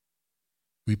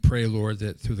 We pray, Lord,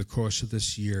 that through the course of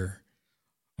this year,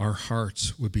 our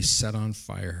hearts would be set on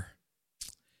fire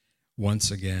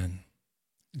once again.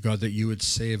 God, that you would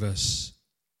save us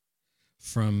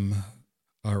from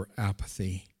our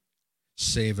apathy.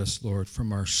 Save us, Lord,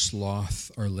 from our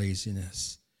sloth, our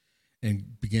laziness,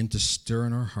 and begin to stir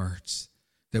in our hearts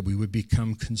that we would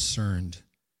become concerned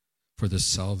for the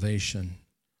salvation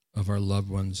of our loved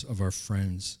ones, of our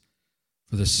friends,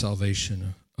 for the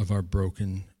salvation of our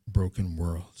broken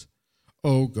world.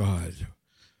 Oh God,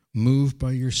 move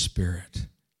by your Spirit,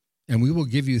 and we will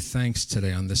give you thanks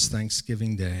today on this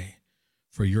Thanksgiving Day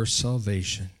for your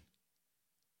salvation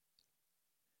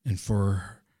and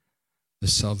for the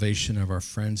salvation of our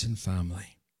friends and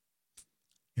family.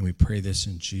 And we pray this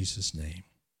in Jesus' name.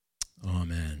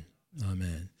 Amen.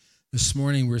 Amen. This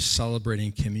morning we're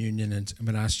celebrating communion, and I'm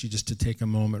going to ask you just to take a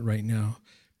moment right now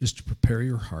just to prepare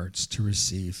your hearts to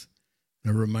receive.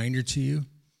 And a reminder to you,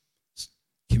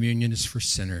 communion is for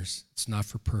sinners. It's not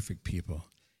for perfect people.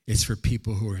 It's for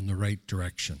people who are in the right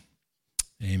direction.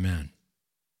 Amen.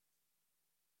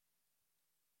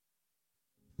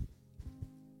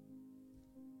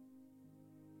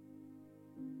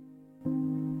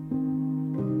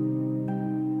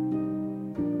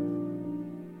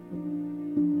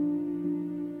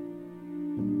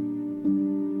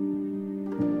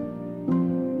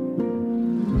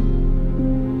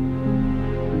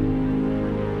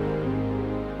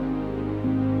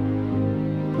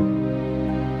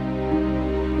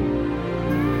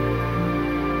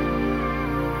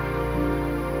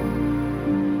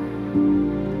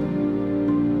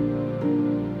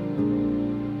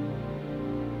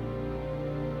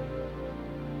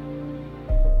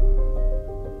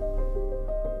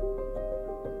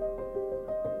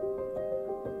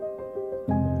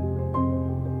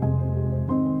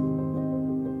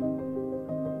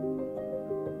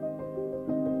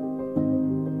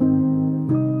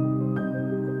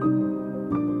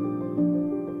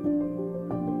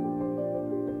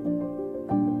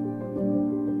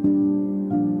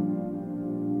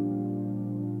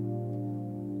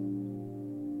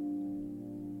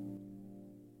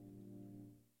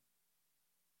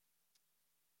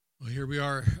 we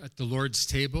are at the Lord's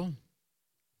table.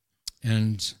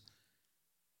 And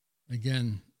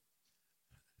again,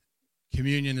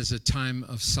 communion is a time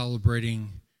of celebrating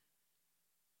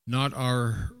not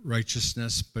our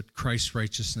righteousness, but Christ's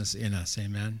righteousness in us.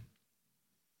 Amen.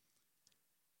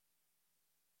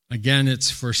 Again, it's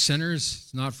for sinners,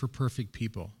 it's not for perfect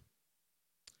people.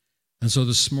 And so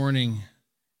this morning,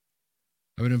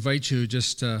 I would invite you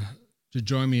just to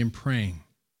join me in praying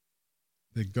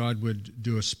that God would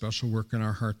do a special work in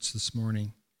our hearts this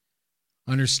morning,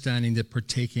 understanding that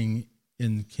partaking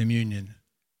in communion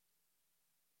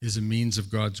is a means of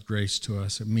God's grace to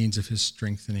us, a means of his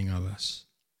strengthening of us.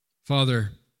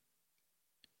 Father,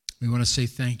 we want to say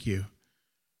thank you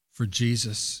for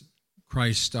Jesus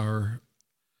Christ, our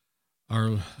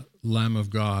Lamb of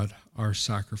God, our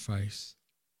sacrifice.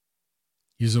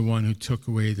 He's the one who took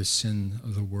away the sin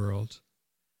of the world.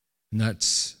 And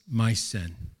that's my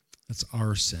sin. That's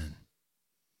our sin.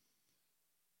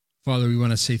 Father, we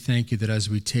want to say thank you that as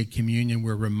we take communion,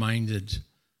 we're reminded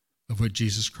of what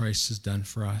Jesus Christ has done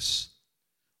for us.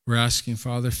 We're asking,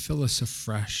 Father, fill us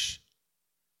afresh,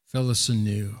 fill us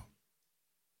anew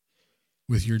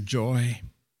with your joy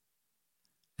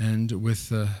and with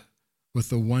the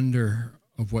wonder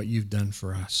of what you've done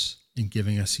for us in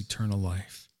giving us eternal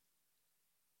life.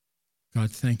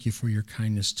 God, thank you for your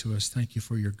kindness to us. Thank you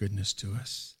for your goodness to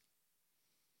us.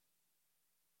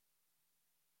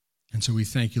 And so we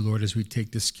thank you, Lord, as we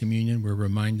take this communion, we're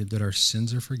reminded that our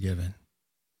sins are forgiven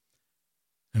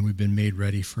and we've been made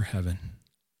ready for heaven.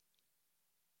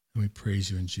 And we praise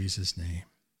you in Jesus' name.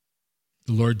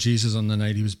 The Lord Jesus, on the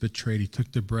night he was betrayed, he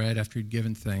took the bread after he'd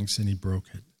given thanks and he broke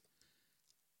it.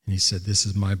 And he said, "This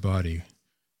is my body,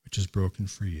 which is broken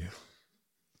for you."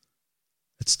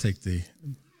 Let's take the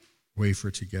wafer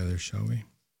together, shall we?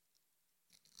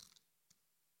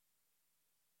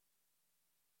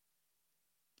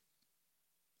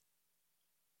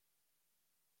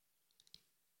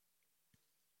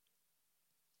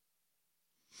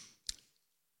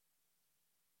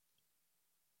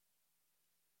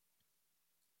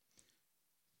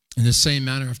 In the same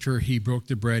manner, after he broke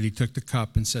the bread, he took the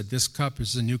cup and said, "This cup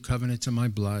is the new covenant in my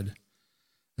blood.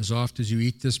 As oft as you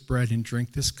eat this bread and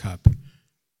drink this cup,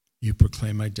 you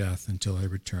proclaim my death until I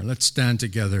return." Let's stand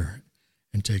together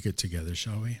and take it together,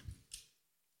 shall we?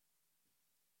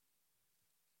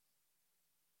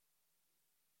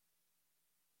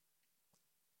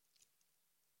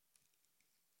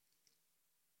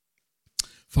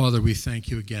 Father, we thank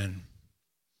you again.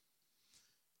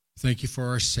 Thank you for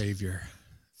our Savior.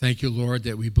 Thank you, Lord,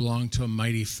 that we belong to a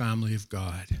mighty family of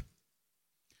God.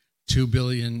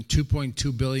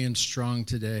 2.2 billion strong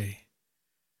today.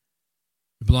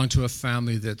 We belong to a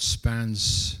family that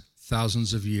spans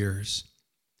thousands of years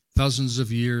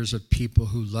of people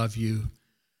who love you,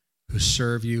 who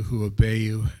serve you, who obey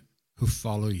you, who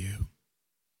follow you.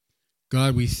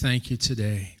 God, we thank you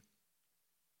today.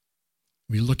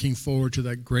 We're looking forward to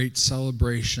that great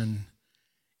celebration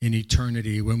in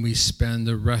eternity when we spend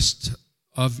the rest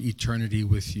of eternity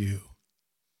with you,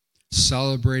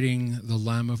 celebrating the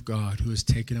Lamb of God who has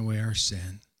taken away our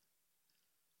sin.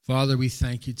 Father, we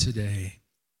thank you today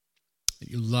that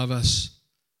you love us.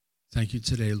 Thank you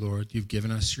today, Lord, you've given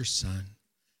us your Son.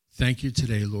 Thank you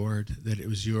today, Lord, that it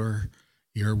was your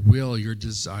will, your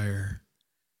desire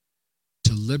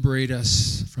to liberate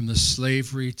us from the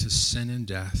slavery to sin and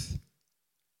death.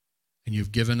 And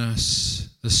you've given us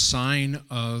the sign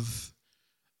of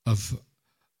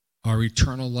our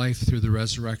eternal life through the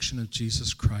resurrection of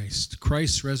Jesus Christ.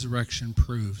 Christ's resurrection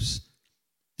proves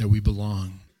that we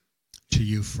belong to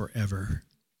you forever.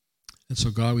 And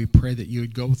so, God, we pray that you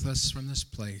would go with us from this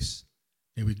place.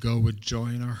 May we go with joy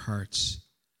in our hearts,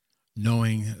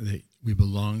 knowing that we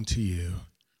belong to you,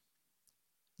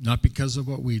 not because of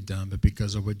what we've done, but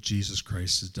because of what Jesus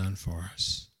Christ has done for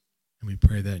us. And we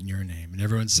pray that in your name. And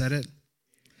everyone said it?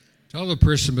 Tell the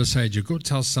person beside you, go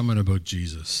tell someone about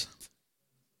Jesus.